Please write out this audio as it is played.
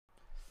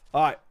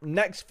All right,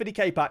 next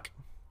 50k pack.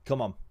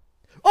 Come on.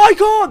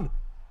 Icon!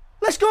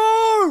 Let's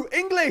go!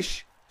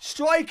 English.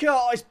 Striker.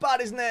 Oh, it's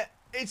bad, isn't it?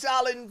 It's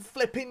Alan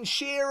flipping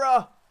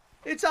Shearer.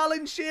 It's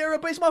Alan Shearer,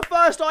 but it's my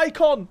first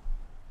icon.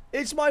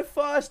 It's my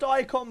first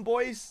icon,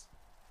 boys.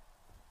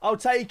 I'll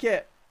take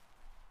it.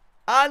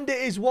 And it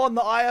is one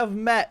that I have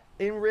met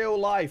in real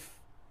life.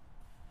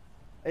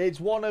 It's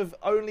one of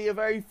only a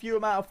very few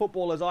amount of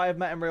footballers I have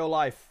met in real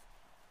life.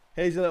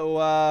 Here's a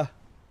little,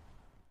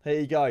 here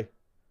you go.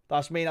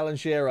 That's me and Alan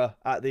Shearer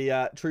at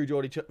the True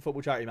Geordie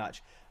football charity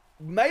match.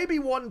 Maybe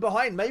one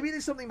behind. Maybe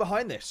there's something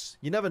behind this.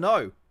 You never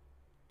know.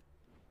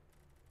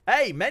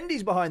 Hey,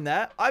 Mendy's behind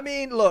there. I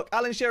mean, look,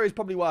 Alan Shearer is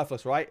probably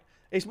worthless, right?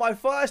 It's my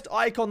first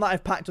icon that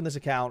I've packed on this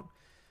account.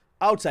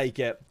 I'll take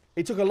it.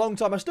 It took a long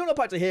time. I've still not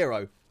packed a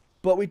hero.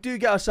 But we do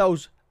get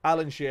ourselves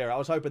Alan Shearer. I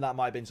was hoping that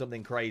might have been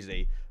something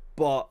crazy.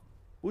 But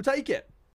we'll take it.